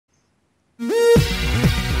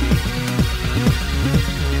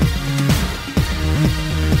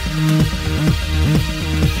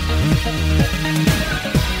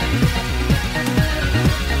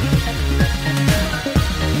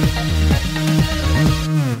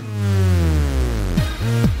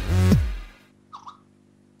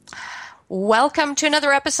Welcome to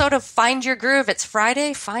another episode of Find Your Groove. It's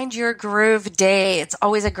Friday, Find Your Groove Day. It's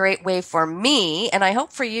always a great way for me, and I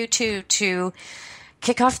hope for you too, to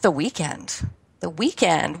kick off the weekend. The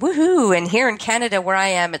weekend, woohoo! And here in Canada where I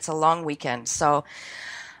am, it's a long weekend. So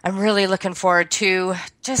I'm really looking forward to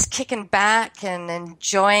just kicking back and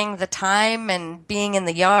enjoying the time and being in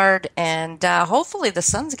the yard. And hopefully the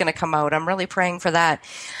sun's going to come out. I'm really praying for that.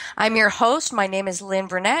 I'm your host. My name is Lynn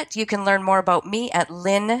Burnett. You can learn more about me at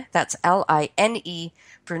Lynn, that's L-I-N-E,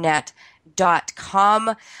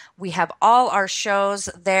 Burnett.com. We have all our shows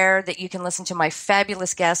there that you can listen to my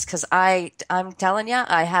fabulous guests, because I'm telling you,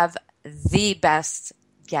 I have the best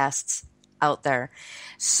guests out there.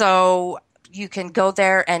 So you can go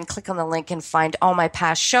there and click on the link and find all my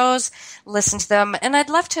past shows, listen to them, and I'd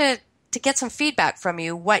love to get some feedback from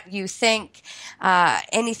you, what you think,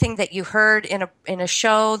 anything that you heard in a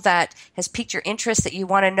show that has piqued your interest that you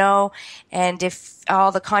want to know, and if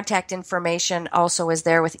all the contact information also is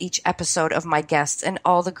there with each episode of my guests and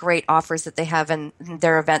all the great offers that they have in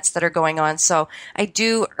their events that are going on. So I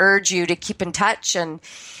do urge you to keep in touch and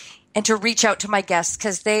to reach out to my guests,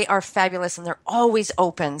 because they are fabulous and they're always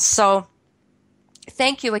open. So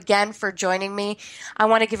thank you again for joining me. I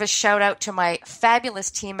want to give a shout out to my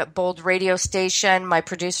fabulous team at Bold Radio Station, my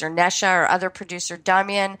producer Nesha, our other producer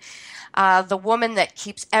Damian, the woman that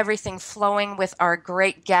keeps everything flowing with our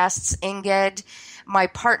great guests, Ingrid, my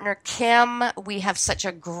partner Kim. We have such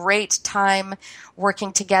a great time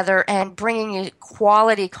working together and bringing you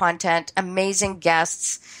quality content, amazing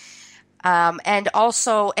guests, and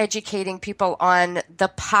also educating people on the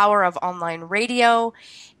power of online radio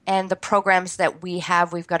and the programs that we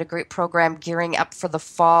have. We've got a great program gearing up for the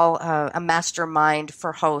fall, a mastermind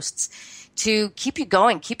for hosts to keep you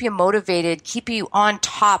going, keep you motivated, keep you on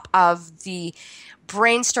top of the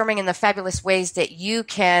brainstorming and the fabulous ways that you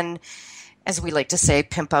can, as we like to say,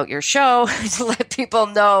 pimp out your show to let people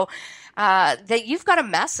know that you've got a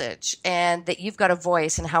message and that you've got a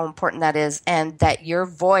voice and how important that is, and that your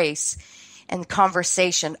voice and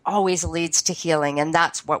conversation always leads to healing. And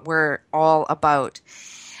that's what we're all about.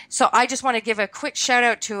 So I just want to give a quick shout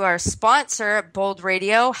out to our sponsor, Bold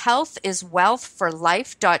Radio,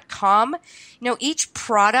 healthiswealthforlife.com. You know, each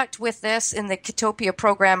product with this in the Ketopia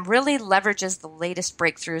program really leverages the latest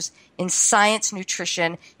breakthroughs in science,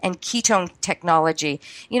 nutrition, and ketone technology.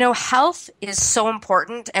 You know, health is so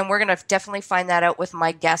important, and we're going to definitely find that out with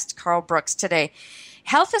my guest, Carl Brooks, today.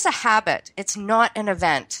 Health is a habit. It's not an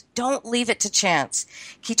event. Don't leave it to chance.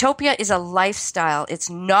 Ketopia is a lifestyle. It's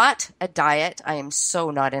not a diet. I am so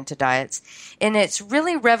not into diets. And it's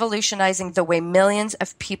really revolutionizing the way millions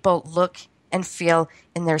of people look and feel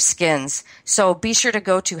in their skins. So be sure to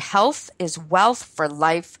go to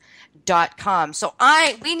healthiswealthforlife.com. So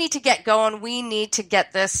we need to get going. We need to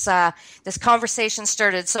get this conversation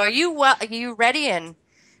started. So are you ready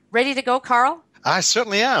to go, Carl? I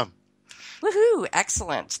certainly am. Woohoo!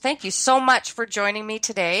 Excellent. Thank you so much for joining me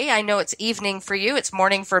today. I know it's evening for you. It's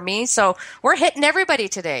morning for me. So we're hitting everybody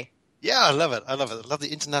today. Yeah, I love it. I love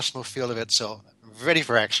the international feel of it. So ready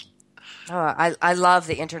for action. Oh, I love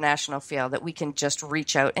the international feel that we can just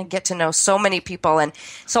reach out and get to know so many people. And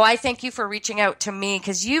so I thank you for reaching out to me,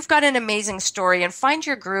 because you've got an amazing story. And Find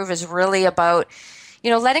Your Groove is really about,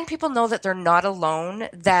 letting people know that they're not alone,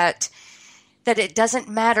 that it doesn't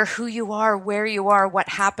matter who you are, where you are, what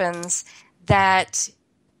happens, that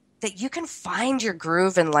you can find your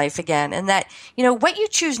groove in life again, and that, what you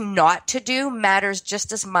choose not to do matters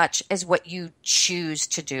just as much as what you choose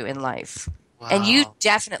to do in life. Wow. And you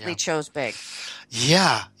definitely chose big.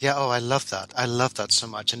 Yeah. Oh, I love that. I love that so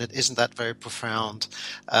much. And isn't that very profound?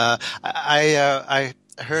 I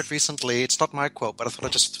heard recently, it's not my quote, but I thought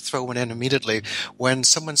I'd just throw one in immediately, when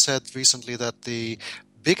someone said recently that the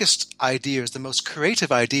biggest ideas, the most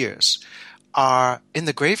creative ideas, are in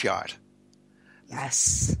the graveyard.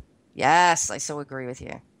 Yes, I so agree with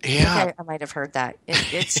you. Yeah. I might have heard that.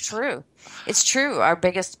 It's true. It's true. Our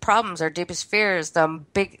biggest problems, our deepest fears, the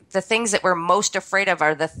things that we're most afraid of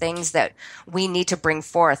are the things that we need to bring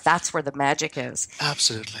forth. That's where the magic is.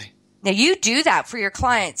 Absolutely. Now, you do that for your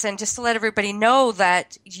clients, and just to let everybody know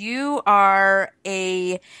that you are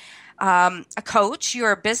a coach,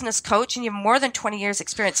 you're a business coach, and you have more than 20 years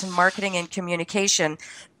experience in marketing and communication,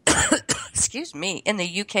 excuse me, in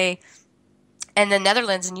the UK and the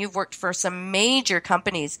Netherlands, and you've worked for some major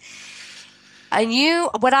companies. And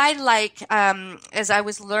what I like, as I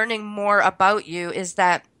was learning more about you, is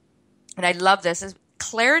that, and I love this, is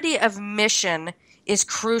clarity of mission is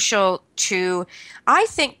crucial to, I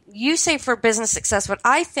think, you say for business success, but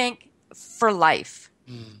I think for life.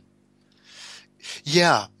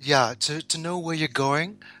 Yeah. To know where you're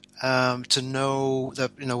going, to know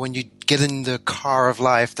that, when you get in the car of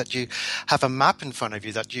life, that you have a map in front of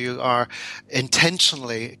you, that you are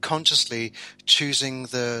intentionally, consciously choosing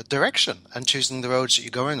the direction and choosing the roads that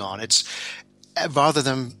you're going on. It's rather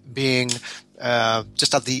than being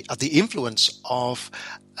just at the influence of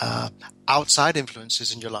outside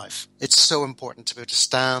influences in your life. It's so important to be able to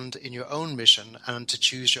stand in your own mission and to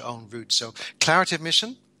choose your own route. So clarity of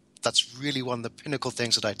mission, that's really one of the pinnacle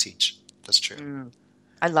things that I teach. That's true.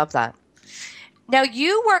 I love that. Now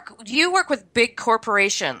you work with big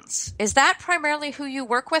corporations. Is that primarily who you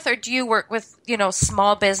work with, or do you work with,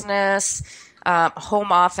 small business,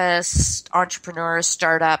 home office, entrepreneurs,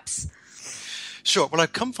 startups? Sure. Well, I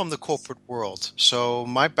come from the corporate world. So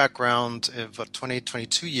my background of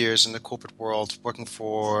 22 years in the corporate world, working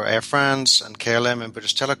for Air France and KLM and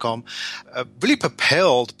British Telecom, really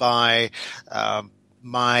propelled by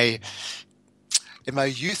in my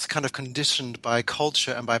youth, kind of conditioned by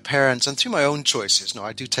culture and by parents and through my own choices.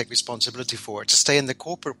 I do take responsibility for it, to stay in the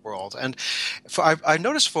corporate world. And I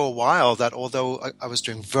noticed for a while that although I was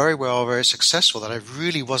doing very well, very successful, that I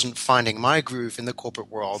really wasn't finding my groove in the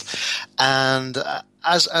corporate world. And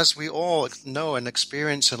as we all know and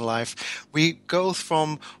experience in life, we go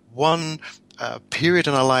from one period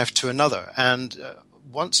in our life to another. And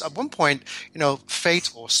at one point,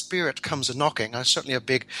 fate or spirit comes a knocking. I'm certainly a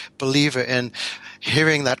big believer in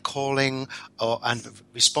hearing that calling and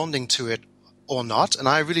responding to it or not. And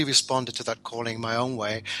I really responded to that calling my own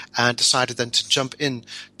way and decided then to jump in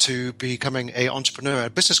to becoming an entrepreneur, a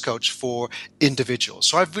business coach for individuals.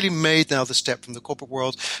 So I've really made now the step from the corporate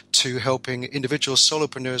world to helping individuals,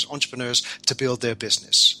 solopreneurs, entrepreneurs to build their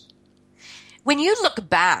business. When you look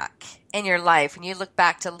back in your life, when you look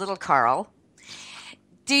back to little Carl,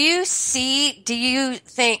 do you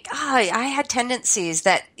think, I had tendencies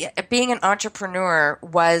that being an entrepreneur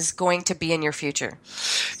was going to be in your future?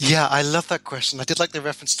 Yeah, I love that question. I did like the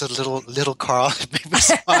reference to little Carl. It made me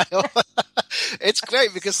smile. It's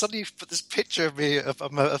great because suddenly you put this picture of me of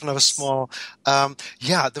when I was small. There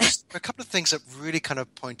were a couple of things that really kind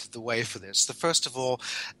of pointed the way for this. The first of all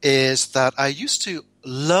is that I used to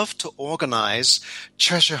love to organize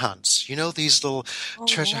treasure hunts. These little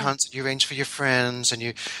treasure hunts that you arrange for your friends, and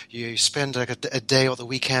you spend like a day or the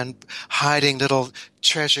weekend hiding little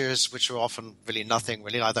treasures, which are often really nothing,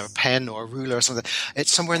 really either a pen or a ruler or something.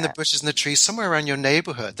 It's somewhere in the bushes and the trees, somewhere around your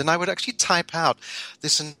neighborhood. Then I would actually type out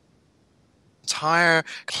this entire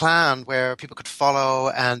plan where people could follow,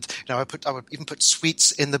 and I would even put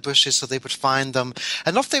sweets in the bushes so they would find them,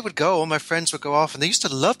 and off they would go. All my friends would go off, and they used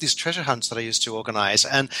to love these treasure hunts that I used to organize,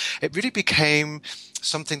 and it really became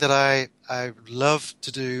something that I love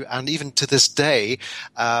to do, and even to this day,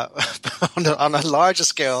 on a larger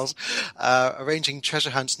scales, arranging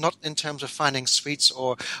treasure hunts, not in terms of finding sweets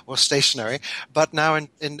or stationery, but now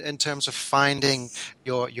in terms of finding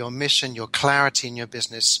your mission, your clarity in your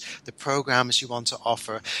business, the programs you want to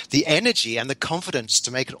offer, the energy and the confidence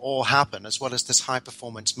to make it all happen, as well as this high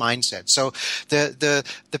performance mindset. So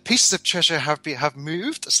the pieces of treasure have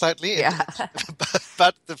moved slightly,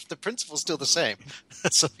 but the principle's still the same.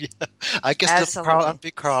 So yeah, I guess little Carl and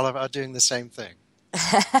big Carl are doing the same thing.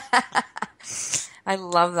 I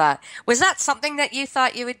love that. Was that something that you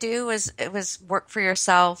thought you would do? It was work for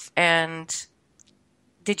yourself? And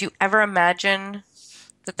did you ever imagine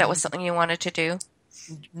that was something you wanted to do?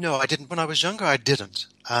 No, I didn't. When I was younger, I didn't.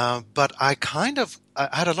 But I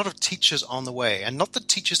had a lot of teachers on the way, and not the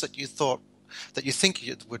teachers that you think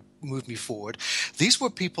would move me forward. These were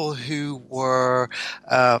people who were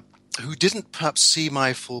who didn't perhaps see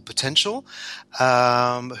my full potential,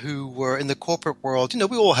 who were in the corporate world.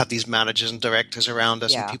 We all have these managers and directors around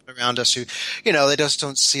us and people around us who, they just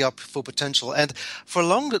don't see our full potential. And for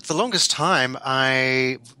the longest time,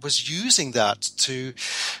 I was using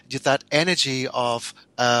that energy of,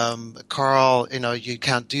 Carl, you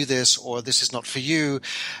can't do this, or this is not for you,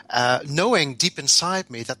 knowing deep inside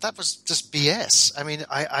me that was just BS. I mean,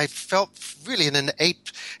 I felt really an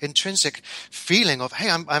innate, intrinsic feeling of, hey,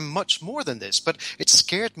 I'm much more than this, but it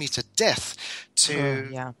scared me to death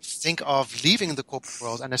to think of leaving the corporate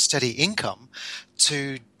world and a steady income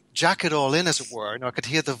to jack it all in, as it were. I could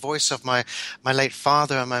hear the voice of my late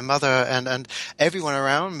father and my mother and everyone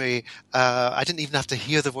around me. I didn't even have to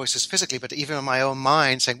hear the voices physically, but even in my own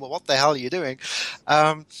mind saying, well, what the hell are you doing?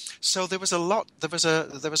 So there was a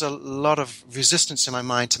lot of resistance in my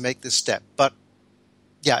mind to make this step. But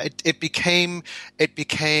yeah, it became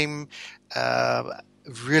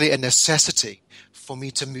really a necessity for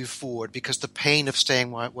me to move forward, because the pain of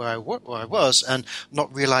staying where I was and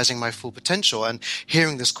not realizing my full potential and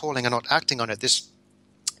hearing this calling and not acting on it, this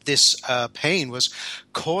this pain was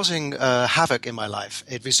causing havoc in my life.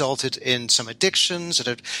 It resulted in some addictions.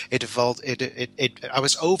 I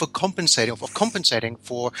was overcompensating or compensating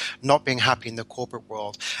for not being happy in the corporate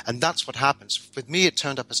world, and that's what happens. With me, it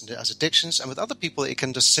turned up as addictions, and with other people, it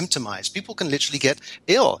can just symptomize. People can literally get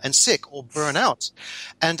ill and sick or burn out,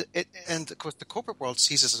 and of course, the corporate world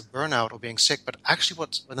sees this as a burnout or being sick. But actually,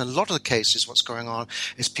 in a lot of the cases, what's going on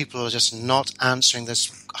is people are just not answering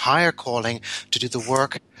this higher calling to do the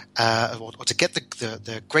work. Or to get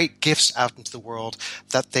the great gifts out into the world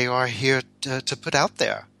that they are here to put out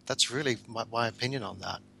there. That's really my opinion on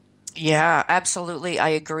that. Yeah, absolutely. I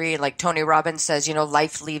agree. Like Tony Robbins says,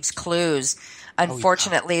 life leaves clues.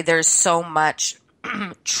 Unfortunately, there's so much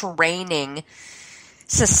training,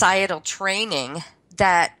 societal training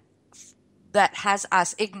that has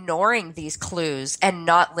us ignoring these clues and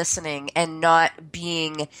not listening and not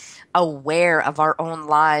being aware of our own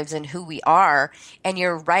lives and who we are. And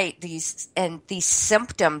you're right, these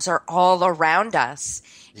symptoms are all around us,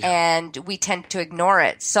 and we tend to ignore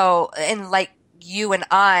it. So, and like you and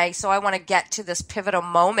I want to get to this pivotal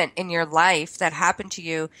moment in your life that happened to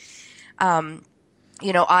you.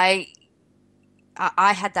 I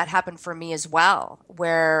had that happen for me as well,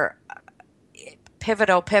 where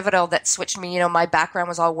pivotal that switched me. My background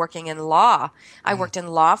was all working in law. I worked in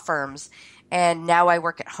law firms, and now I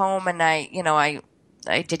work at home, and I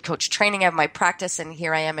did coach training. I have my practice, and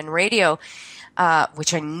here I am in radio,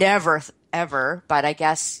 which I never ever, but I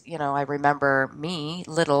guess, I remember me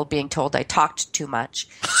little being told I talked too much.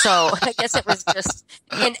 So I guess it was just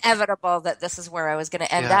inevitable that this is where I was going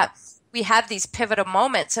to end up. We have these pivotal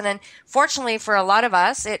moments, and unfortunately for a lot of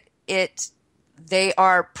us, they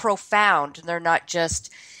are profound. They're not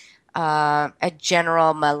just a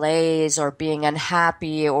general malaise or being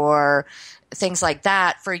unhappy or things like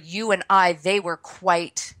that. For you and I, they were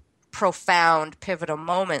quite profound, pivotal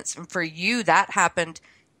moments. And for you, that happened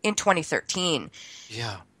in 2013.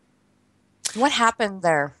 Yeah. What happened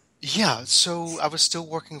there? Yeah, so I was still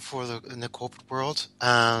working in the corporate world,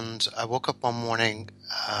 and I woke up one morning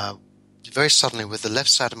very suddenly with the left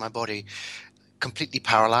side of my body completely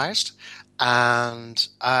paralyzed. And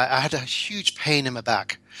I had a huge pain in my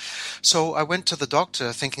back. So I went to the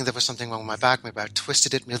doctor thinking there was something wrong with my back. Maybe I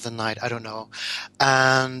twisted it middle of the night. I don't know.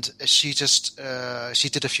 And she just, she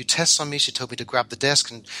did a few tests on me. She told me to grab the desk,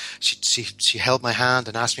 and she held my hand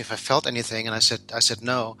and asked me if I felt anything. And I said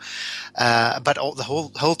no. But the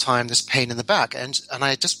whole time, this pain in the back. And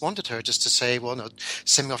I just wanted her just to say, well, no,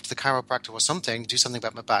 send me off to the chiropractor or something, do something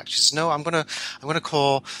about my back. She says, no, I'm going to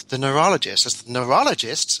call the neurologist. I said, the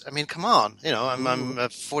neurologist? I mean, come on. I'm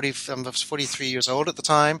 43 years old at the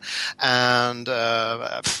time, and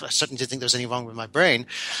I certainly didn't think there was anything wrong with my brain.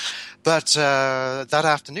 But that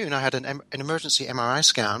afternoon, I had an emergency MRI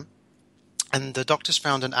scan, and the doctors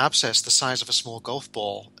found an abscess the size of a small golf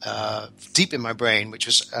ball deep in my brain, which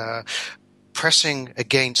was pressing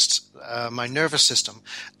against my nervous system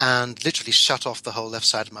and literally shut off the whole left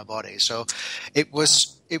side of my body. So it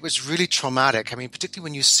was really traumatic. I mean, particularly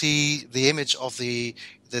when you see the image of the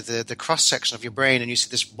cross section of your brain and you see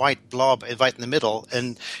this white blob right in the middle,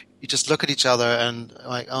 and you just look at each other and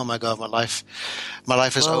like, oh my God, my life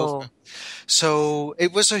is over. So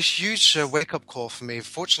it was a huge wake up call for me.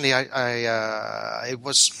 Fortunately, it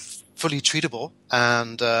was fully treatable,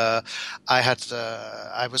 and I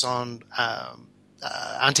was on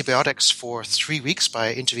antibiotics for 3 weeks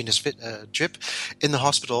by intravenous drip in the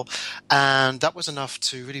hospital, and that was enough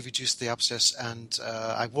to really reduce the abscess. And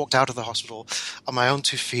I walked out of the hospital on my own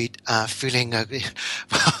 2 feet, feeling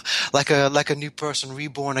like a new person,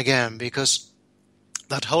 reborn again, because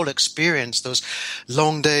that whole experience, those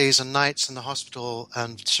long days and nights in the hospital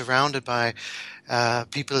and surrounded by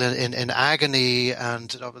people in agony,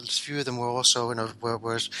 and a few of them were also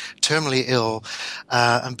were terminally ill,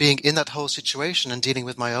 and being in that whole situation and dealing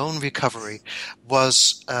with my own recovery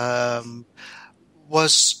was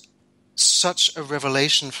such a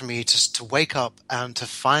revelation for me to wake up and to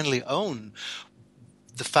finally own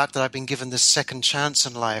the fact that I've been given this second chance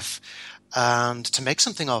in life and to make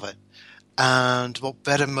something of it. And what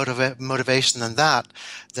better motivation than that,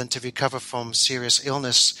 than to recover from serious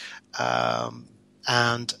illness,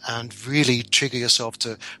 and really trigger yourself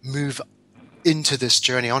to move into this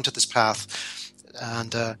journey, onto this path.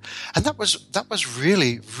 And that was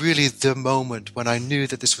really the moment when I knew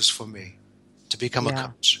that this was for me, to become a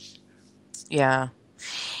coach. Yeah.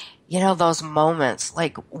 Those moments,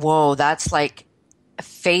 like, whoa, that's like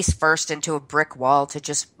face first into a brick wall to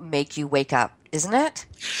just make you wake up, isn't it?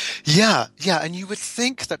 Yeah. And you would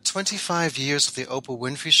think that 25 years of the Oprah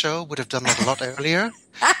Winfrey Show would have done that a lot earlier.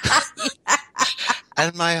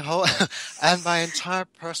 And and my entire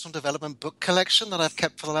personal development book collection that I've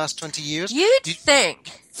kept for the last 20 years. You'd Do you think.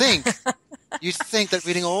 think You'd think that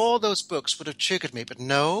reading all those books would have triggered me, but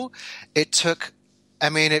no, it took, I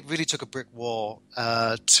mean, it really took a brick wall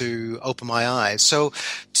to open my eyes. So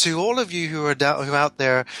to all of you who are who out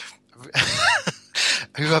there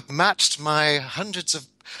who have matched my hundreds of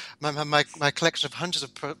my collection of hundreds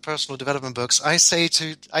of personal development books, I say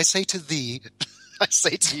to thee, I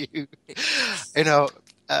say to you, you know,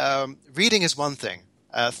 reading is one thing,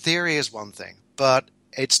 theory is one thing, but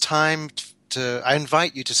it's time I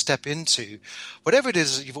invite you to step into whatever it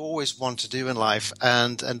is that you've always wanted to do in life.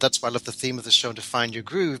 And that's why I love the theme of the show, to find your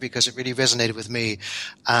groove, because it really resonated with me.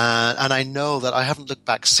 And I know that I haven't looked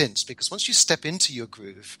back since, because once you step into your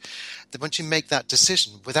groove, then once you make that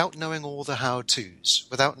decision without knowing all the how-tos,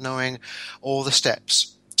 without knowing all the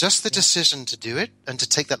steps, just the decision to do it and to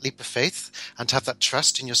take that leap of faith and to have that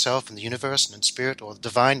trust in yourself and the universe and in spirit or the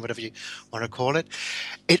divine, whatever you want to call it,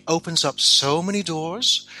 it opens up so many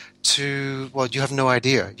doors to, well, you have no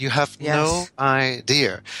idea. You have no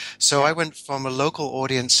idea. So I went from a local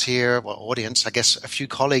audience here, I guess a few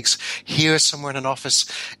colleagues here somewhere in an office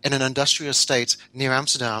in an industrial estate near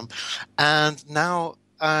Amsterdam. And now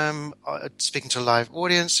I'm speaking to live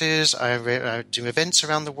audiences. I do events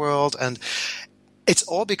around the world, and it's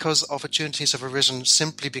all because opportunities have arisen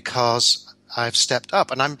simply because I've stepped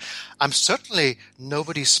up. And I'm certainly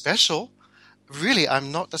nobody special. Really,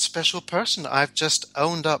 I'm not a special person. I've just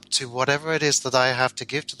owned up to whatever it is that I have to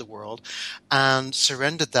give to the world and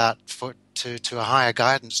surrendered that to a higher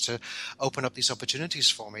guidance to open up these opportunities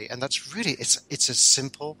for me. And that's really, it's as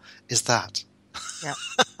simple as that. Yeah.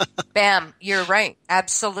 Bam. You're right.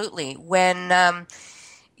 Absolutely. When,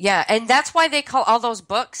 yeah, and that's why they call all those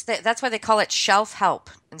books, that's why they call it shelf help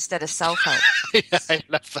instead of self-help. Yeah, I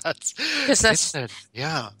love that. Because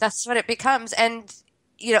that's what it becomes. And,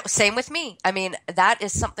 you know, same with me. I mean, that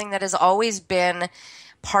is something that has always been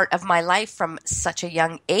part of my life from such a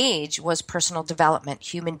young age, was personal development,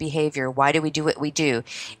 human behavior. Why do we do what we do?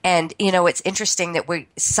 And, you know, it's interesting that we're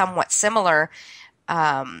somewhat similar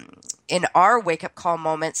in our wake-up call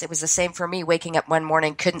moments. It was the same for me, waking up one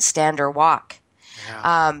morning, couldn't stand or walk.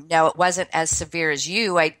 Yeah. Now, it wasn't as severe as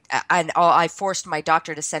you. I forced my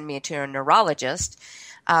doctor to send me to a neurologist.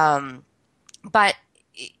 But,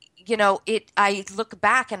 you know, I look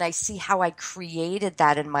back and I see how I created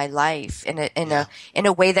that in my life in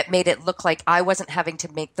a way that made it look like I wasn't having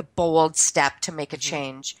to make the bold step to make a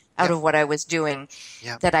change out of what I was doing,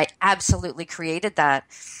 that I absolutely created that.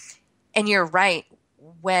 And you're right.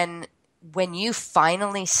 When you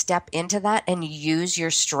finally step into that and use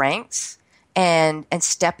your strengths, and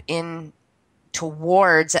step in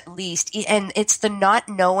towards, at least, and it's the not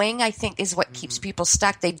knowing, I think, is what keeps people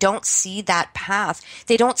stuck. They don't see that path.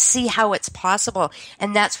 They don't see how it's possible,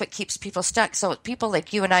 and that's what keeps people stuck. So people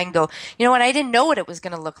like you and I can go, you know what, I didn't know what it was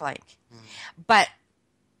going to look like. But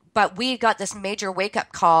we got this major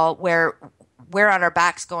wake-up call where we're on our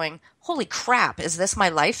backs going, holy crap, is this my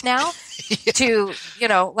life now? To, you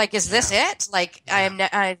know, like, is this it? Like,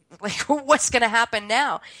 like, what's going to happen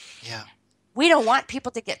now? Yeah. We don't want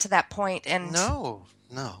people to get to that point. And no.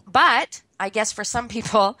 But I guess for some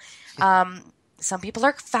people are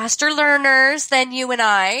faster learners than you and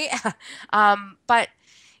I. But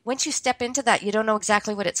once you step into that, you don't know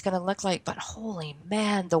exactly what it's going to look like. But holy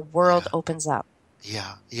man, the world opens up.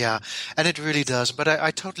 Yeah. And it really does. But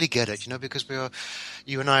I totally get it, you know, because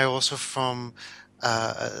you and I are also from,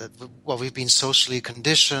 we've been socially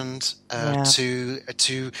conditioned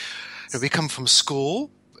to we come from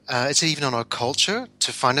school. It's even on our culture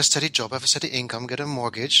to find a steady job, have a steady income, get a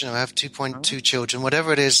mortgage, you know, have 2.2 children,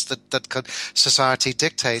 whatever it is that society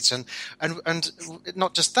dictates. And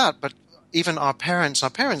not just that, but even our parents'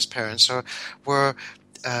 were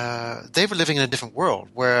they were living in a different world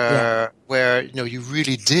where you know, you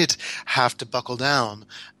really did have to buckle down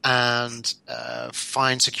and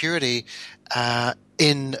find security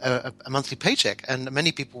in a monthly paycheck. And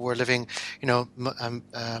many people were living, you know,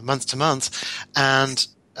 month to month, and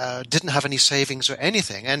didn't have any savings or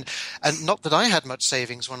anything. And not that I had much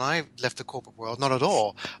savings when I left the corporate world, not at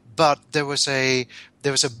all. But there was a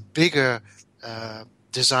bigger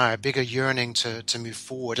desire, bigger yearning to move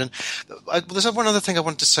forward. And there's one other thing I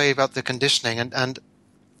wanted to say about the conditioning. And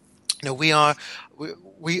you know, we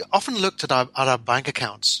often looked at our bank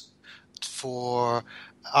accounts for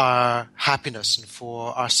our happiness and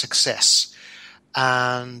for our success.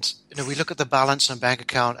 And you know, we look at the balance in a bank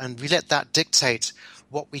account and we let that dictate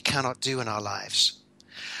what we cannot do in our lives.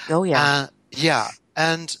 Oh, yeah.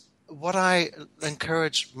 And what I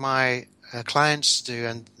encourage my clients do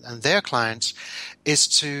and their clients is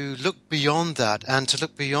to look beyond that and to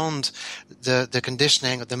look beyond the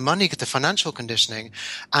conditioning, the financial conditioning,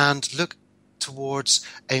 and look towards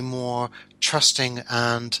a more trusting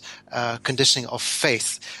and conditioning of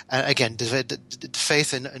faith. Again,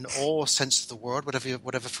 faith in all sense of the word,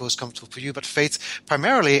 whatever feels comfortable for you, but faith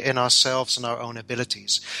primarily in ourselves and our own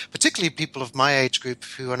abilities. Particularly people of my age group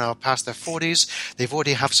who are now past their 40s, they've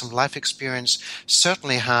already have some life experience,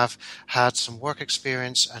 certainly have had some work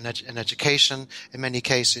experience and education in many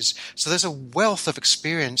cases. So there's a wealth of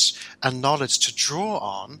experience and knowledge to draw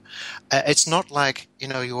on. It's not like,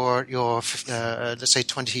 you're let's say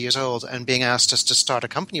 20 years old and being asked just to start a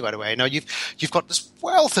company right away. No, you've got this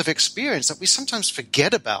wealth of experience that we sometimes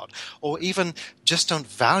forget about or even just don't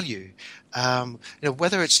value.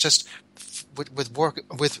 Whether it's just with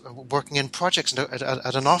working in projects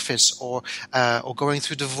at an office or going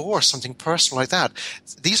through divorce, something personal like that.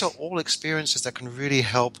 These are all experiences that can really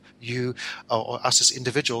help you or us as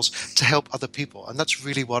individuals to help other people, and that's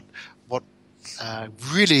really what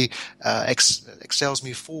really excels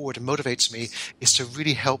me forward and motivates me, is to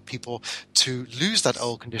really help people to lose that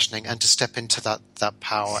old conditioning and to step into that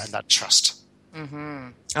power and that trust. Mm-hmm.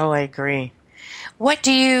 Oh, I agree. What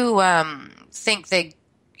do you think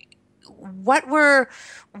what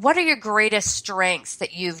are your greatest strengths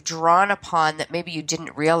that you've drawn upon that maybe you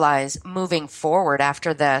didn't realize moving forward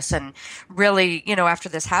after this? And really, after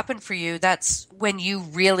this happened for you, that's when you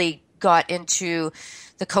really got into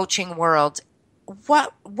the coaching world.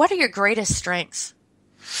 What are your greatest strengths?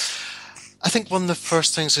 I think one of the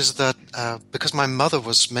first things is that because my mother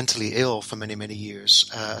was mentally ill for many, many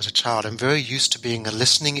years as a child, I'm very used to being a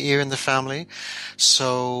listening ear in the family.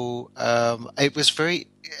 So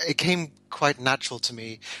it came quite natural to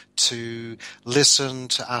me to listen,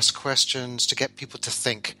 to ask questions, to get people to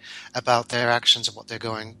think about their actions and what they're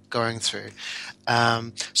going through.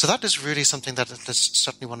 So that is really something that's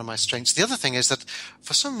certainly one of my strengths. The other thing is that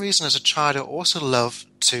for some reason as a child, I also loved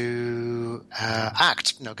to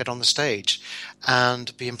act, get on the stage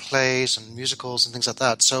and be in plays and musicals and things like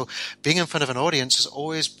that. So being in front of an audience has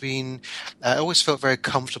always felt very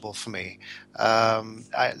comfortable for me.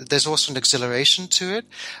 There's also an exhilaration to it,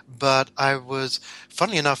 but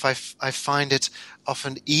funnily enough, I find it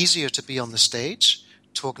often easier to be on the stage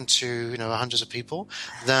talking to hundreds of people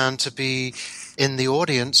than to be in the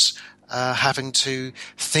audience having to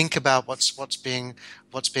think about what's being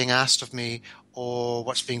asked of me or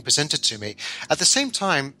what's being presented to me. At the same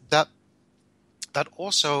time, that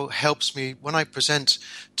also helps me when I present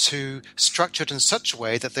to structure it in such a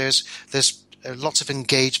way that there's lots of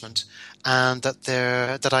engagement, and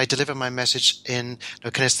that I deliver my message in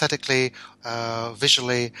kinesthetically,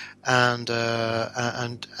 visually, and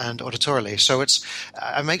auditorily. So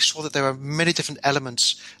I make sure that there are many different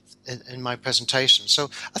elements in my presentation.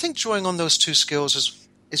 So I think drawing on those two skills is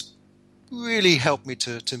really helped me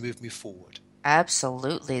to move me forward.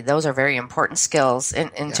 Absolutely. Those are very important skills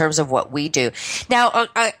in terms of what we do. Now,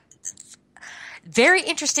 very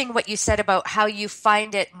interesting what you said about how you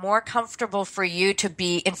find it more comfortable for you to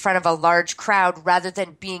be in front of a large crowd rather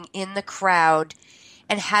than being in the crowd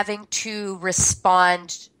and having to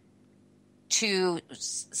respond to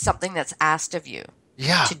something that's asked of you.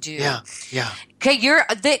 To do. Yeah.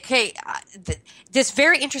 Okay, this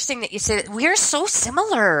very interesting that you said we're so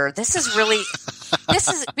similar. This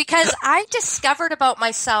is because I discovered about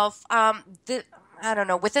myself, I don't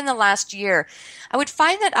know, within the last year, I would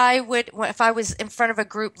find that if I was in front of a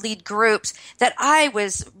group, lead groups, that I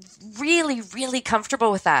was really, really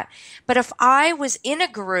comfortable with that. But if I was in a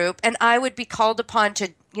group and I would be called upon to,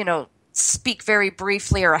 speak very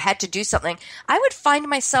briefly or I had to do something, I would find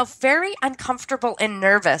myself very uncomfortable and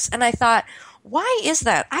nervous. And I thought, why is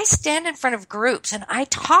that? I stand in front of groups and I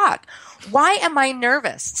talk. Why am I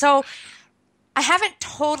nervous? So I haven't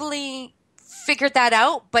totally figured that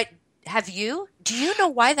out, but have you? Do you know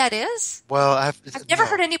why that is? Well, I've never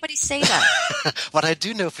heard anybody say that. What I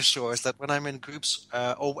do know for sure is that when I'm in groups,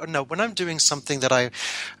 when I'm doing something that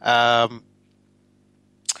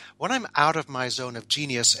when I'm out of my zone of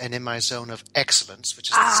genius and in my zone of excellence,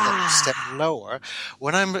 which is the step lower,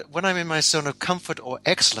 when I'm in my zone of comfort or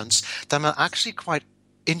excellence, then I'm actually quite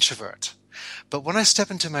introvert. But when I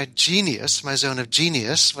step into my zone of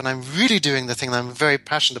genius, when I'm really doing the thing that I'm very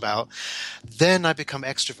passionate about, then I become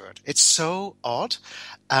extrovert. It's so odd,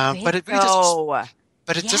 but it really doesn't.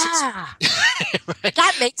 but it doesn't. Yeah, Right?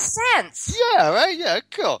 that makes sense. Yeah, right. Yeah,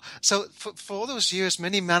 cool. So for all those years,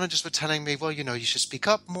 many managers were telling me, well, you should speak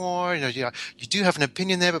up more. You do have an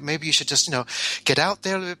opinion there, but maybe you should just, get out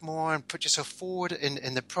there a little bit more and put yourself forward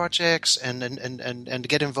in the projects and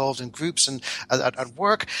get involved in groups and at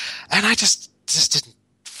work. And I just didn't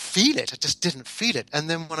feel it. I just didn't feel it. And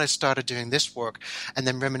then when I started doing this work and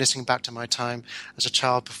then reminiscing back to my time as a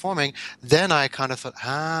child performing, then I kind of thought,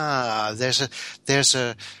 there's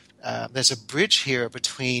a bridge here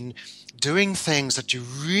between doing things that you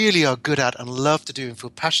really are good at and love to do and feel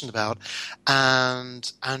passionate about,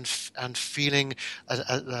 and feeling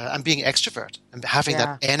and being extrovert and having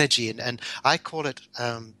Yeah. that energy, and I call it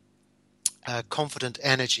confident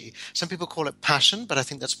energy. Some people call it passion, but I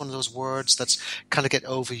think that's one of those words that's kind of get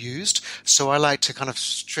overused. So I like to kind of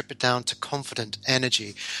strip it down to confident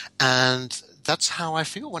energy, and that's how I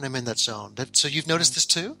feel when I'm in that zone. So you've noticed this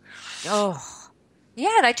too? Oh,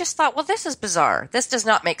 yeah. And I just thought, well, this is bizarre. This does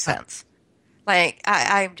not make sense. Like,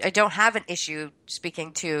 I don't have an issue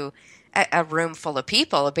speaking to a room full of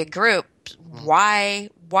people, a big group. Why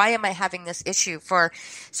am I having this issue for?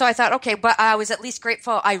 So I thought, okay, but I was at least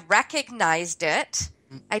grateful. I recognized it.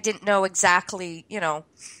 I didn't know exactly, I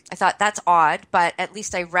thought that's odd, but at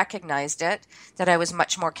least I recognized it, that I was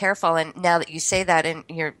much more careful. And now that you say that, in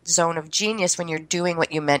your zone of genius, when you're doing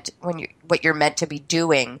what you're meant to be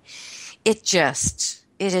doing, it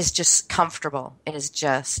is just comfortable.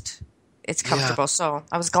 It's comfortable. Yeah. So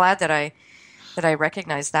I was glad that I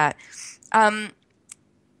recognized that.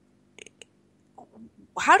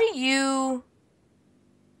 How do you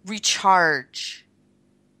recharge?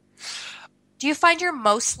 Do you find you're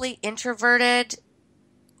mostly introverted?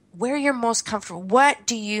 Where you're most comfortable? What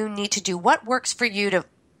do you need to do? What works for you to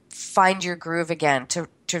find your groove again, to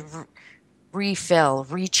refill,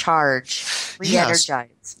 recharge, re-energize?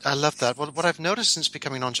 Yes, I love that. What I've noticed since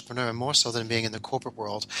becoming an entrepreneur, more so than being in the corporate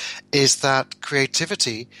world, is that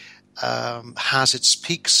creativity has its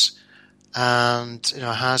peaks and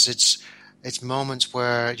has its moments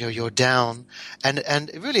where you're down,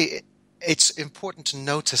 and really it's important to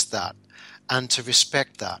notice that and to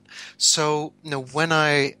respect that. So when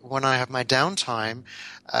I have my downtime,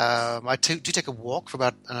 I do take a walk for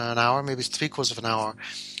about an hour, maybe three-quarters of an hour.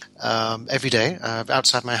 Every day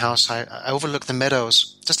outside my house. I overlook the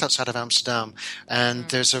meadows just outside of Amsterdam, and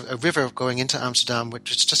there's a river going into Amsterdam,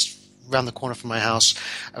 which is just around the corner from my house.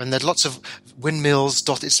 And there's lots of windmills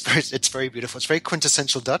dotted. It's very beautiful. It's very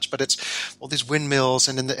quintessential Dutch, but it's all these windmills.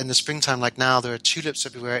 And in the springtime, like now, there are tulips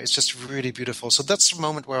everywhere. It's just really beautiful. So that's a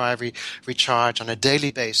moment where I recharge on a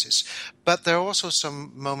daily basis. But there are also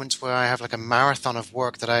some moments where I have like a marathon of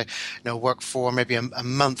work that I work for maybe a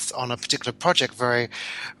month on a particular project very,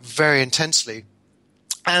 very intensely.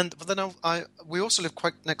 But then we also live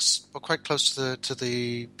quite close to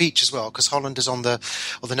the beach as well, because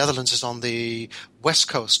the Netherlands is on the west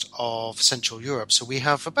coast of Central Europe. So we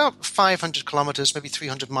have about 500 kilometers, maybe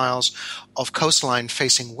 300 miles of coastline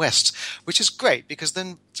facing west, which is great because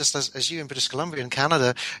then, just as you in British Columbia and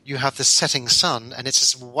Canada, you have the setting sun, and it's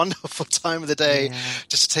this wonderful time of the day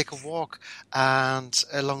just to take a walk and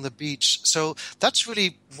along the beach. So that's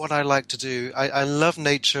really what I like to do. I love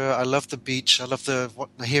nature. I love the beach. I love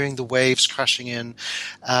hearing the waves crashing in,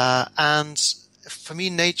 and for me,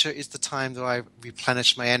 nature is the time that I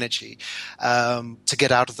replenish my energy to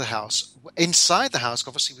get out of the house. Inside the house,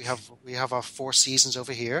 obviously, we have our 4 seasons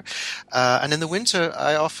over here, and in the winter,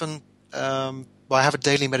 I often I have a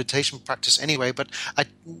daily meditation practice anyway, but I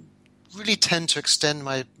really tend to extend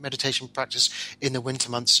my meditation practice in the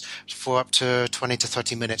winter months for up to 20 to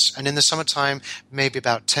 30 minutes. And in the summertime, maybe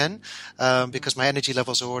about 10, because my energy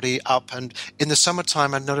levels are already up. And in the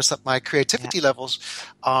summertime, I've noticed that my creativity levels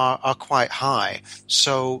are quite high.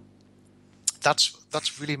 So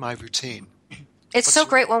that's really my routine. It's so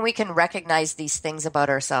great when we can recognize these things about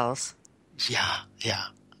ourselves. Yeah.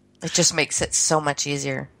 It just makes it so much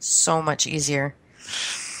easier. So much easier.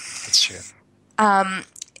 That's true.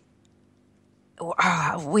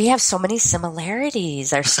 We have so many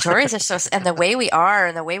similarities. Our stories are and the way we are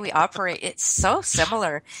and the way we operate, it's so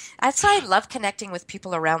similar. That's why I love connecting with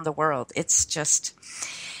people around the world. It's just,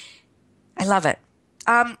 I love it.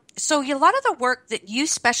 So a lot of the work that you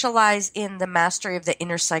specialize in the mastery of the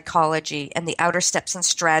inner psychology and the outer steps and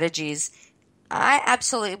strategies, I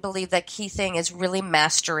absolutely believe that key thing is really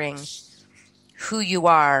mastering who you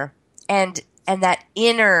are and that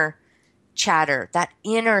inner chatter, that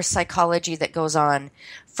inner psychology that goes on.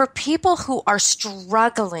 For people who are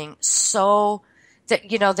struggling so that,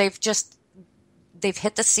 they've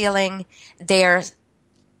hit the ceiling, they're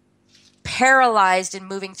paralyzed in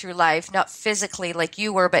moving through life, not physically like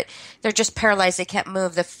you were, but they're just paralyzed. They can't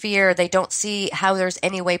move. The fear, they don't see how there's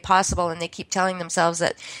any way possible, and they keep telling themselves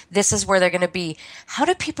that this is where they're going to be. How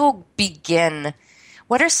do people begin?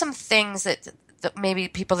 What are some things that maybe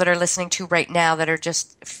people that are listening to right now that are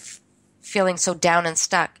just feeling so down and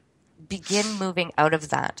stuck begin moving out of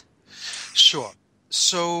that? Sure.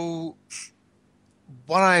 So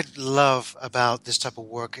what I love about this type of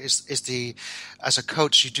work is as a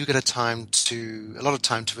coach, you do get a lot of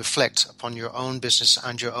time to reflect upon your own business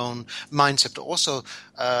and your own mindset, but also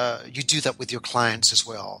you do that with your clients as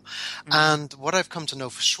well. Mm-hmm. And what I've come to know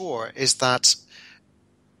for sure is that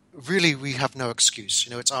really we have no excuse.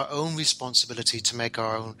 It's our own responsibility to make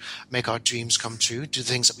our dreams come true, do the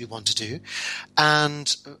things that we want to do.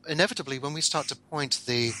 And inevitably, when we start to point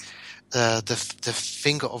the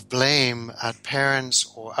finger of blame at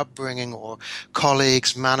parents or upbringing or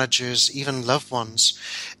colleagues, managers, even loved ones,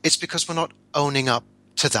 it's because we're not owning up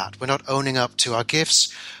to that. We're not owning up to our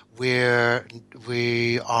gifts.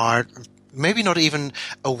 We are maybe not even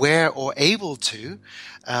aware or able to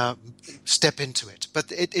step into it.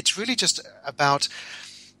 But it's really just about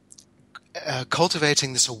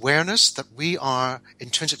cultivating this awareness that we are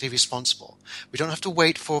intrinsically responsible. We don't have to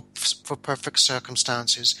wait for perfect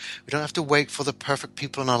circumstances. We don't have to wait for the perfect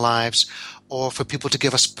people in our lives or for people to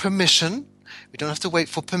give us permission. We don't have to wait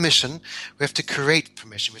for permission. We have to create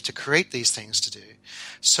permission. We have to create these things to do.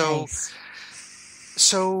 So, nice.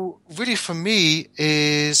 So really for me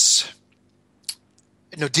is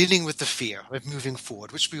dealing with the fear of moving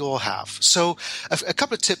forward, which we all have. So a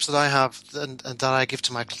couple of tips that I have and that I give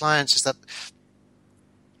to my clients is that,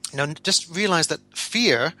 just realize that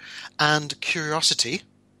fear and curiosity,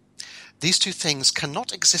 these two things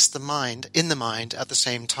cannot exist in the mind at the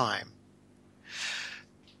same time.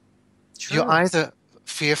 True. You're either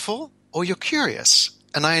fearful or you're curious.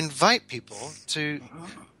 And I invite people to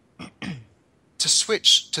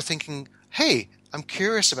switch to thinking, hey, I'm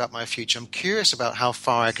curious about my future. I'm curious about how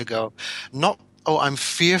far I could go. Not, I'm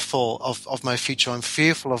fearful of my future. I'm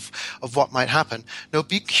fearful of what might happen. No,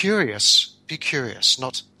 be curious. Be curious,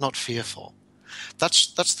 not fearful.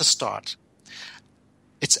 That's the start.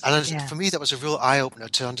 For me, that was a real eye-opener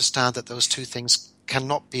to understand that those two things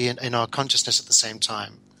cannot be in our consciousness at the same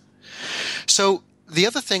time. So the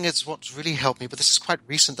other thing is what's really helped me, but this is quite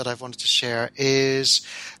recent that I've wanted to share, is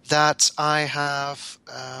that I have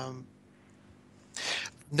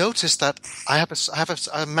noticed that I have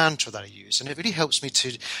a mantra that I use, and it really helps me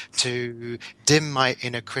to dim my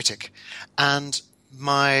inner critic. And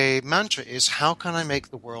my mantra is, how can I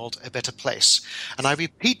make the world a better place? And I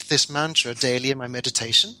repeat this mantra daily in my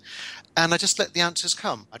meditation, and I just let the answers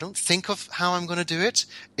come. I don't think of how I'm going to do it.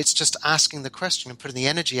 It's just asking the question and putting the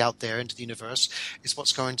energy out there into the universe is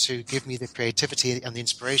what's going to give me the creativity and the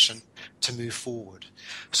inspiration to move forward.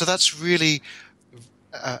 So that's really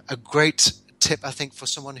a great tip, I think, for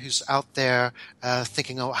someone who's out there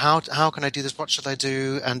thinking, how can I do this? What should I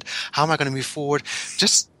do? And how am I going to move forward?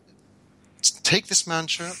 Just take this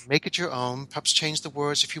mantra, make it your own, perhaps change the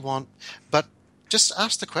words if you want, but just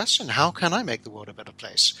ask the question, how can I make the world a better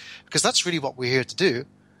place? Because that's really what we're here to do.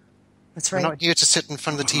 That's right. We're not here to sit in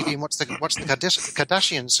front of the TV and watch the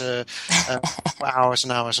Kardashians for hours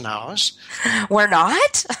and hours and hours. We're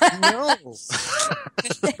not? No.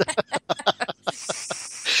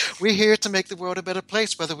 We're here to make the world a better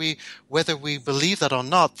place, whether we believe that or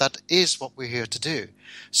not. That is what we're here to do.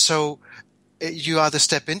 So you either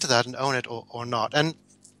step into that and own it or not.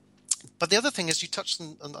 But the other thing is, you touched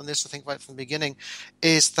on this, I think, right from the beginning,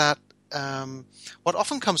 is that what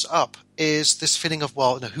often comes up is this feeling of,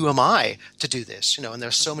 well, who am I to do this? And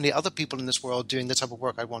there's so many other people in this world doing the type of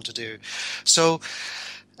work I want to do. So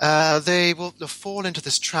they'll fall into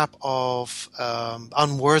this trap of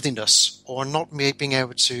unworthiness, or not being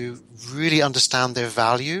able to really understand their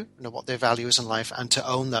value, what their value is in life, and to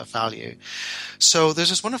own that value. So there's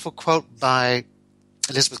this wonderful quote by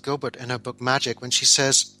Elizabeth Gilbert in her book Magic, when she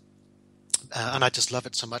says, and I just love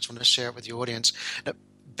it so much, I want to share it with your audience,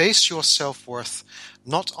 base your self-worth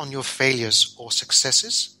not on your failures or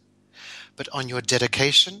successes, but on your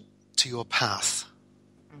dedication to your path.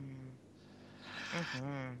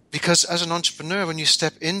 Mm-hmm. Because as an entrepreneur, when you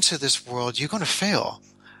step into this world, you're going to fail.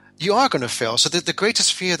 You are going to fail. So the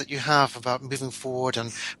greatest fear that you have about moving forward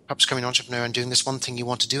and perhaps becoming an entrepreneur and doing this one thing you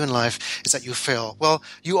want to do in life is that you fail. Well,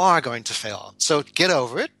 you are going to fail. So get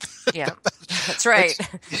over it. Yeah, that's right.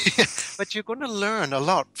 But you're going to learn a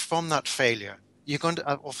lot from that failure. You're going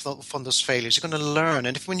to, from those failures, you're going to learn.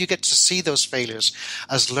 And when you get to see those failures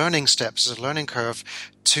as learning steps, as a learning curve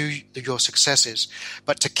to your successes,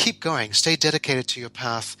 but to keep going, stay dedicated to your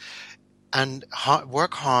path, and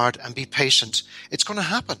work hard and be patient, it's going to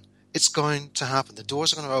happen. It's going to happen. The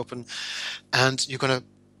doors are going to open, and you're going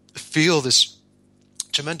to feel this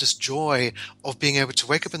tremendous joy of being able to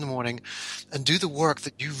wake up in the morning and do the work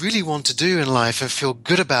that you really want to do in life and feel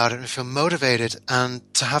good about it and feel motivated, and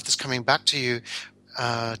to have this coming back to you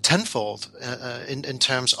tenfold in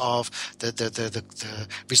terms of the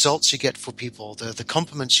results you get for people, the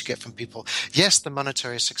compliments you get from people. Yes, the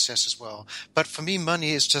monetary success as well. But for me,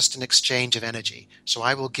 money is just an exchange of energy. So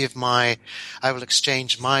I will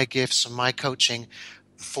exchange my gifts and my coaching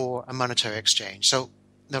for a monetary exchange. So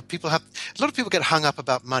a lot of people get hung up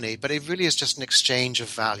about money, but it really is just an exchange of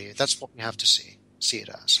value. That's what we have to see it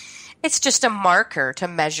as. It's just a marker to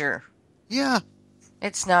measure. Yeah.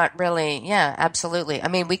 It's not really, yeah, absolutely. I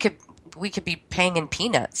mean, we could be paying in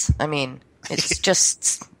peanuts. I mean, it's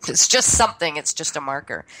just something. It's just a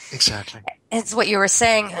marker. Exactly. It's what you were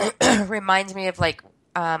saying. reminds me of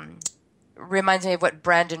what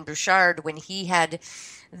Brandon Bouchard, when he had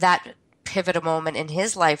that pivotal moment in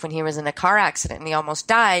his life when he was in a car accident and he almost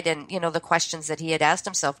died, and the questions that he had asked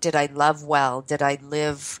himself: did I love well? Did I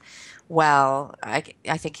live well? I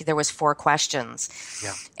think there was 4 questions.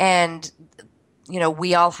 Yeah. And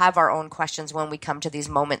we all have our own questions when we come to these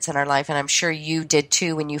moments in our life, and I'm sure you did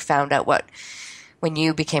too when you found out when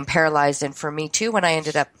you became paralyzed, and for me too when I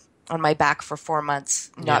ended up on my back for 4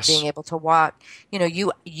 months, not being able to walk.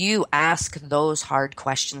 You ask those hard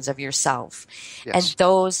questions of yourself. Yes.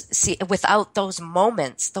 And without those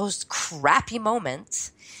moments, those crappy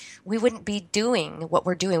moments, we wouldn't be doing what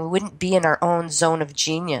we're doing. We wouldn't be in our own zone of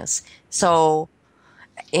genius. So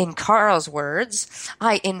in Carl's words,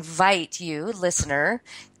 I invite you, listener,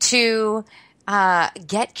 to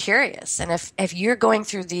get curious. And if you're going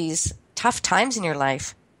through these tough times in your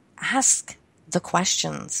life, ask the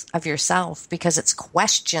questions of yourself, because it's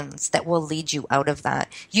questions that will lead you out of that.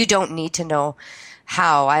 You don't need to know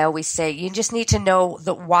how. I always say you just need to know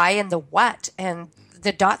the why and the what, and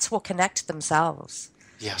the dots will connect themselves.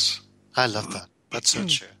 Yes, I love that. That's so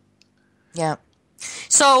true. Yeah.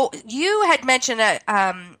 So you had mentioned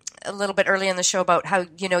a little bit earlier in the show about how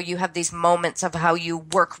you have these moments of how you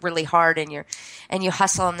work really hard and you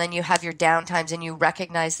hustle, and then you have your downtimes and you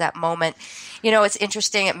recognize that moment. It's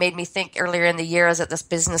interesting. It made me think earlier in the year. I was at this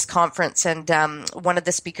business conference, and one of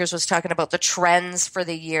the speakers was talking about the trends for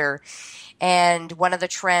the year, and one of the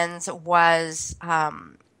trends was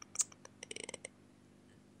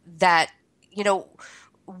that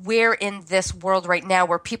we're in this world right now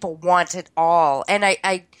where people want it all, and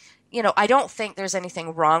I don't think there's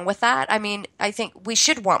anything wrong with that. I mean, I think we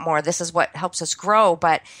should want more. This is what helps us grow.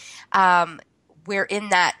 But we're in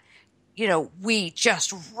that, we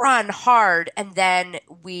just run hard and then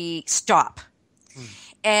we stop.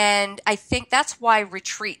 And I think that's why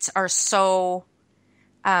retreats are so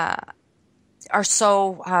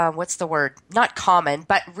what's the word? Not common,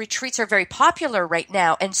 but retreats are very popular right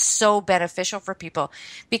now and so beneficial for people,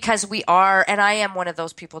 because we are, and I am one of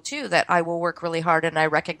those people too, that I will work really hard and I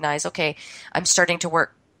recognize, okay, I'm starting to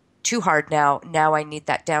work too hard now. Now I need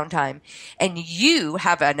that downtime. And you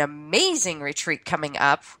have an amazing retreat coming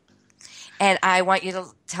up. And I want you to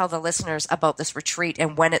tell the listeners about this retreat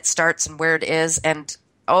and when it starts and where it is. And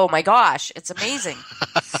oh my gosh, it's amazing.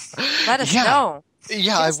 Let us know.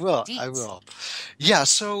 Yeah, I will. Yeah,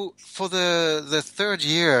 so for the third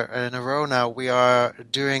year in a row now, we are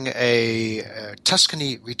doing a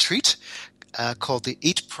Tuscany retreat called the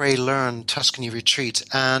Eat, Pray, Learn Tuscany Retreat.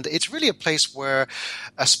 And it's really a place where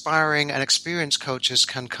aspiring and experienced coaches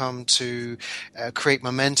can come to create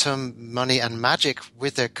momentum, money, and magic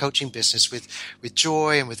with their coaching business with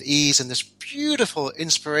joy and with ease in this beautiful,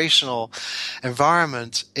 inspirational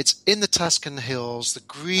environment. It's in the Tuscan hills, the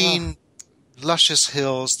green luscious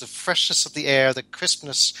hills, the freshness of the air, the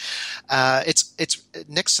crispness. It's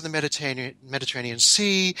next to the Mediterranean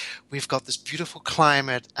Sea. We've got this beautiful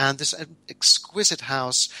climate and this exquisite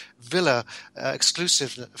house, villa,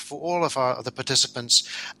 exclusive for all of the participants.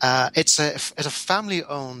 It's a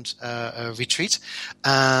family-owned retreat,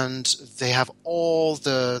 and they have all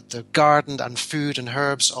the garden and food and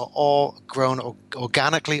herbs are all grown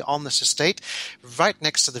organically on this estate, right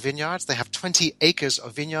next to the vineyards. They have 20 acres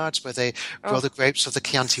of vineyards where they grow the grapes of the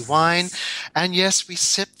Chianti wine. And yes, we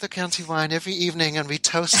sip the Chianti wine every evening and we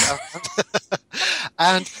toast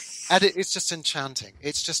and it's just enchanting.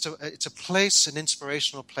 It's just it's a place, an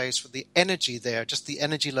inspirational place with the energy there. Just the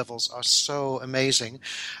energy levels are so amazing.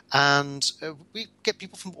 And we get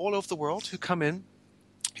people from all over the world who come in,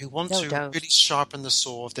 who want to really sharpen the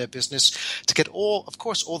saw of their business, to get all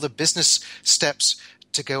the business steps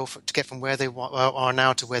to get from where they are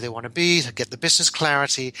now to where they want to be, to get the business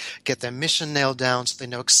clarity, get their mission nailed down so they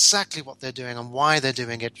know exactly what they're doing and why they're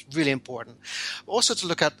doing it. Really important. Also to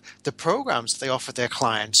look at the programs they offer their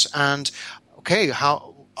clients and, okay,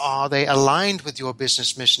 how are they aligned with your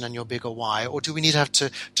business mission and your bigger why? Or do we need to have to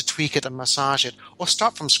tweak it and massage it or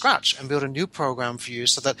start from scratch and build a new program for you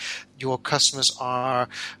so that your customers are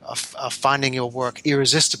finding your work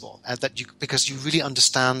irresistible and because you really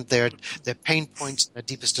understand their pain points and their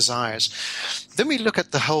deepest desires. Then we look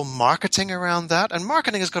at the whole marketing around that, and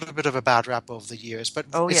marketing has got a bit of a bad rap over the years, but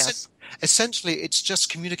essentially it's just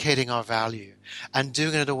communicating our value and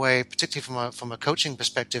doing it in a way, particularly from a coaching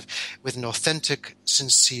perspective, with an authentic,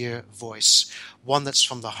 sincere voice, one that's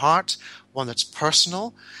from the heart, one that's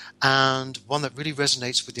personal, and one that really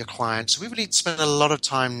resonates with your client. So we really spend a lot of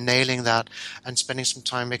time nailing that and spending some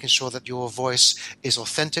time making sure that your voice is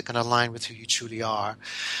authentic and aligned with who you truly are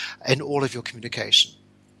in all of your communication.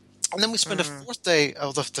 And then we spend a fourth day,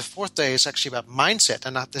 the fourth day is actually about mindset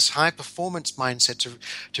and this high performance mindset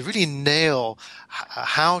to really nail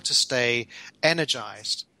how to stay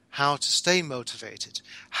energized, how to stay motivated,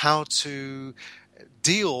 how to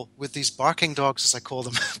deal with these barking dogs, as I call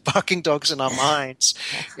them, barking dogs in our minds.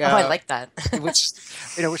 I like that.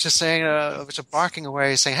 which is saying, which are barking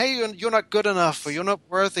away, saying, "Hey, you're not good enough, or you're not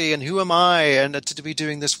worthy, and who am I, and to be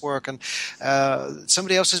doing this work, and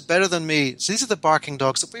somebody else is better than me." So these are the barking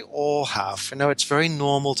dogs that we all have. It's very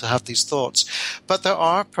normal to have these thoughts, but there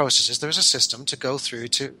are processes. There is a system to go through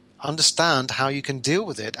to understand how you can deal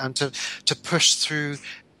with it and to push through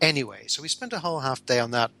anyway. So we spent a whole half day on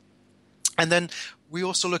that. And then we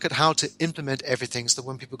also look at how to implement everything so that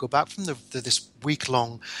when people go back from this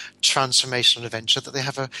week-long transformational adventure, that they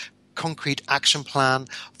have a concrete action plan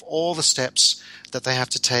of all the steps that they have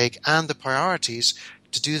to take and the priorities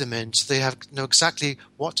to do them in, so they know exactly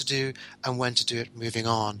what to do and when to do it moving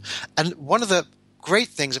on. And one of the great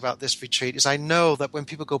things about this retreat is I know that when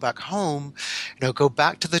people go back home, go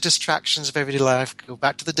back to the distractions of everyday life, go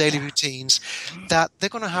back to the daily routines, that they're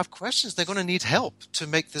going to have questions. They're going to need help to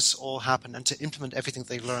make this all happen and to implement everything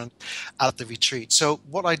they learned at the retreat. So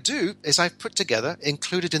what I do is I've put together,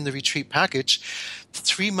 included in the retreat package,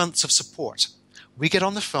 3 months of support. We get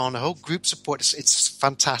on the phone, a whole group support. It's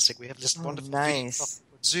fantastic. We have this wonderful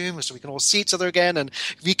Zoom so we can all see each other again and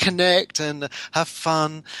reconnect and have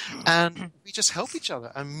fun, and we just help each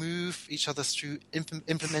other and move each other through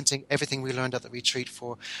implementing everything we learned at the retreat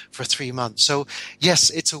for 3 months. So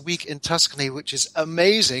yes, it's a week in Tuscany, which is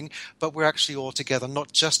amazing, but we're actually all together,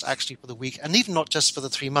 not just actually for the week and even not just for the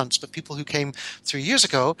 3 months, but people who came 3 years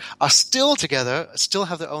ago are still together, still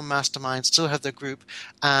have their own mastermind, still have their group,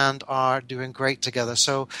 and are doing great together.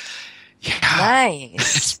 So yeah,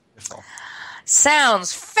 nice. It's beautiful.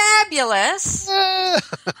 Sounds fabulous.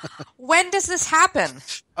 When does this happen?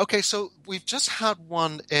 Okay, so we've just had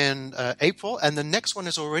one in April, and the next one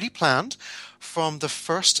is already planned from the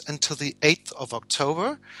 1st until the 8th of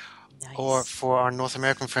October, or for our North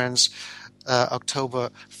American friends,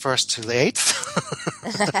 October 1st to the 8th.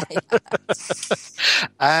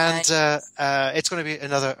 And it's going to be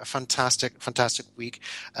another fantastic week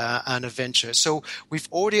and adventure. So we've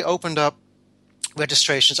already opened up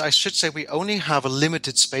registrations. I should say we only have a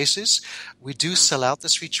limited spaces. We do sell out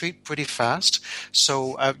this retreat pretty fast.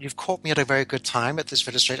 So you've caught me at a very good time at this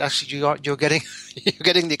registration. Actually, you're getting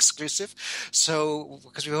the exclusive. So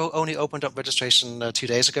because we only opened up registration 2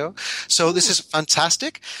 days ago. So this is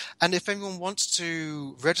fantastic. And if anyone wants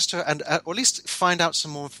to register and or at least find out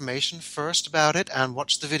some more information first about it and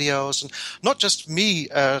watch the videos, and not just me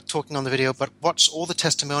talking on the video, but watch all the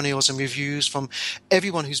testimonials and reviews from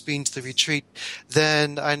everyone who's been to the retreat,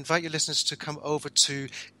 then I invite your listeners to come over to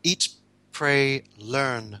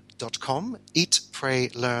eatpraylearn.com,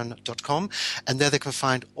 eatpraylearn.com, and there they can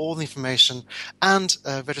find all the information and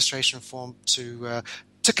a registration form to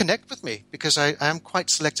connect with me, because I am quite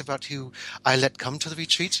selective about who I let come to the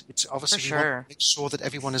retreat. It's obviously we want to make sure that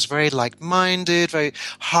everyone is very like-minded, very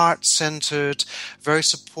heart-centered, very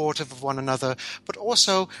supportive of one another, but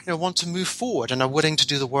also want to move forward and are willing to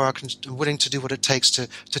do the work and willing to do what it takes to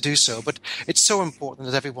do so. But it's so important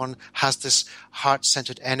that everyone has this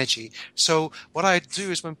heart-centered energy. So what I do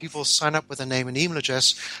is when people sign up with a name and email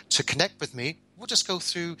address to connect with me, we'll just go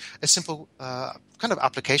through a simple kind of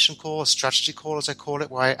application call, a strategy call, as I call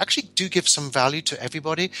it, where I actually do give some value to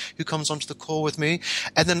everybody who comes onto the call with me.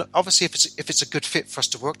 And then obviously if it's a good fit for us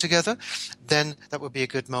to work together, then that would be a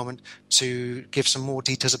good moment to give some more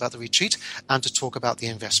details about the retreat and to talk about the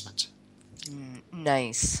investment.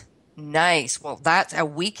 Nice. Nice. Well, that's a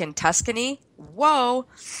week in Tuscany. Whoa.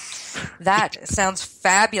 That sounds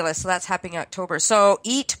fabulous. So that's happening October. So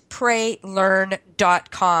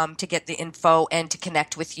eatpraylearn.com to get the info and to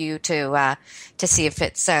connect with you to see if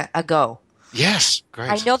it's a go. Yes, great.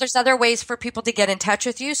 I know there's other ways for people to get in touch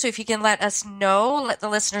with you. So if you can let the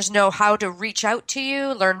listeners know how to reach out to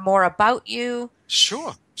you, learn more about you.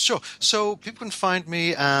 Sure. So people can find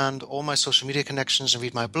me and all my social media connections and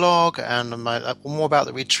read my blog and more about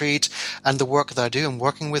the retreat and the work that I do and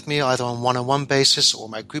working with me either on one-on-one basis or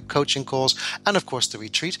my group coaching calls and, of course, the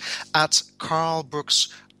retreat at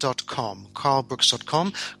carlbrooks.com.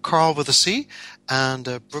 carlbrooks.com, Carl with a C, and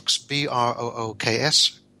Brooks,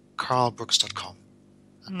 Brooks, carlbrooks.com.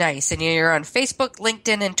 Nice. And you're on Facebook,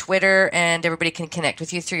 LinkedIn, and Twitter, and everybody can connect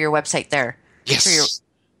with you through your website there. Yes.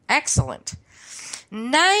 Excellent.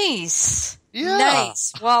 Nice. Yeah.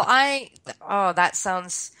 Nice. Well, that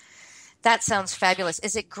sounds fabulous.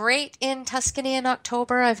 Is it great in Tuscany in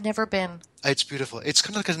October? I've never been. It's beautiful. It's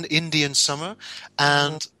kind of like an Indian summer.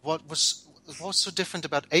 And what was so different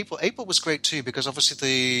about April? April was great too because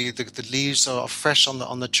obviously the leaves are fresh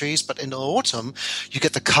on the trees. But in the autumn, you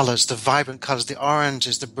get the colors, the vibrant colors, the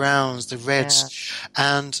oranges, the browns, the reds,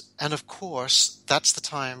 and of course that's the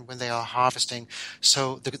time when they are harvesting.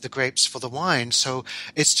 So the grapes for the wine. So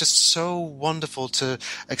it's just so wonderful to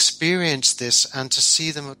experience this and to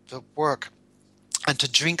see them at work and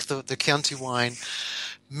to drink the Chianti wine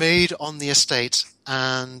made on the estate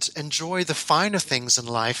and enjoy the finer things in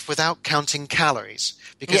life without counting calories.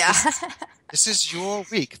 Because this is your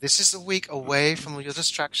week. This is a week away from your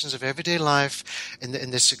distractions of everyday life in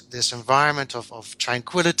this environment of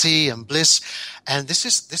tranquility and bliss. And this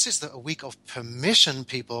is a week of permission,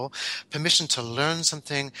 people. Permission to learn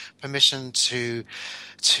something, permission to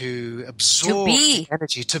absorb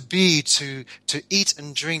energy, to eat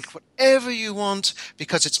and drink whatever you want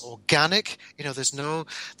because it's organic. There's no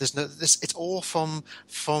it's all from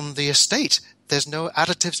the estate. There's no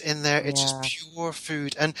additives in there. It's just pure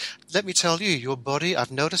food. And let me tell you, your body,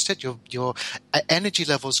 I've noticed it, your energy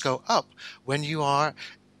levels go up when you are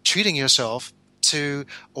treating yourself to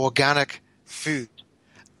organic food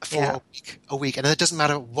for a week. And it doesn't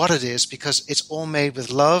matter what it is because it's all made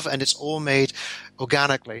with love and it's all made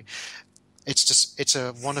organically. It's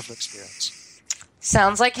a wonderful experience.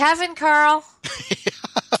 Sounds like heaven, Carl.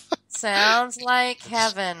 Sounds like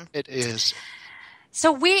heaven. It is. So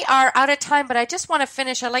we are out of time, but I just want to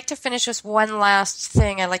finish. I like to finish with one last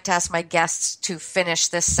thing. I like to ask my guests to finish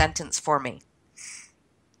this sentence for me.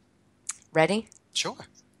 Ready? Sure.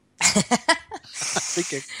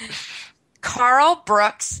 Thinking. Carl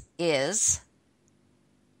Brooks is?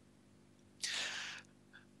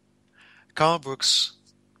 Carl Brooks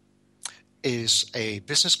is a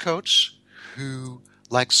business coach who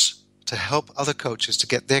likes to help other coaches to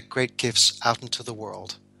get their great gifts out into the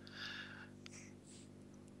world.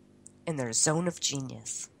 In their zone of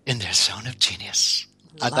genius. In their zone of genius.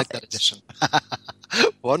 I Love like it. that addition.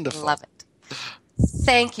 Wonderful. Love it.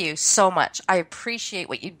 Thank you so much. I appreciate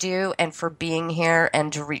what you do and for being here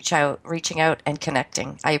and reaching out and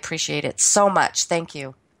connecting. I appreciate it so much. Thank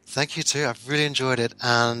you. Thank you too. I've really enjoyed it.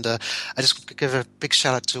 And I just give a big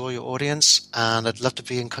shout out to all your audience. And I'd love to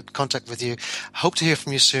be in contact with you. Hope to hear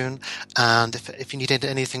from you soon. And if you need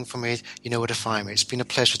anything from me, you know where to find me. It's been a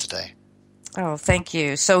pleasure today. Oh, thank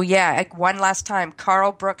you. So one last time,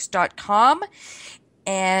 carlbrooks.com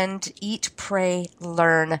and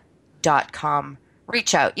eatpraylearn.com.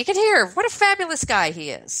 Reach out. You can hear what a fabulous guy he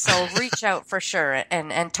is. So reach out for sure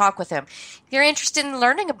and talk with him. If you're interested in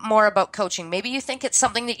learning more about coaching, maybe you think it's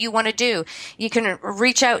something that you want to do, you can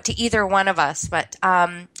reach out to either one of us. But,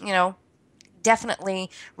 definitely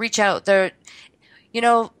reach out.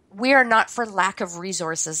 We are not for lack of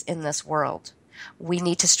resources in this world. We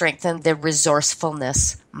need to strengthen the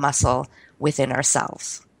resourcefulness muscle within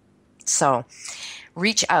ourselves. So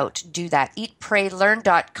reach out, do that.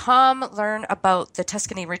 Eatpraylearn.com, learn about the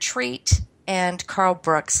Tuscany retreat, and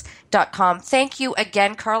carlbrooks.com. Thank you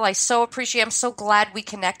again, Carl. I so appreciate it. I'm so glad we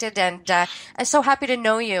connected, and I'm so happy to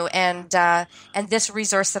know you and this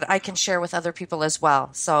resource that I can share with other people as well.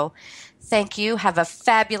 So thank you. Have a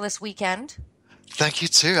fabulous weekend. Thank you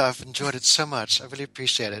too. I've enjoyed it so much. I really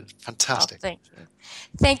appreciate it. Fantastic. Oh, thank you.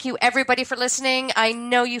 Thank you, everybody, for listening. I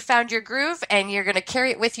know you found your groove and you're going to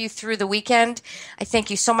carry it with you through the weekend. I thank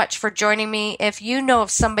you so much for joining me. If you know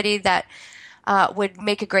of somebody that would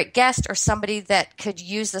make a great guest or somebody that could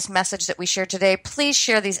use this message that we shared today, please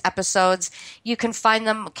share these episodes. You can find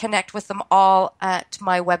them, connect with them all at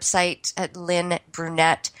my website at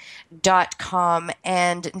lynnbrunette.com.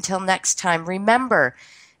 And until next time, remember,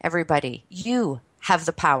 everybody, you have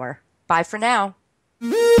the power. Bye for now.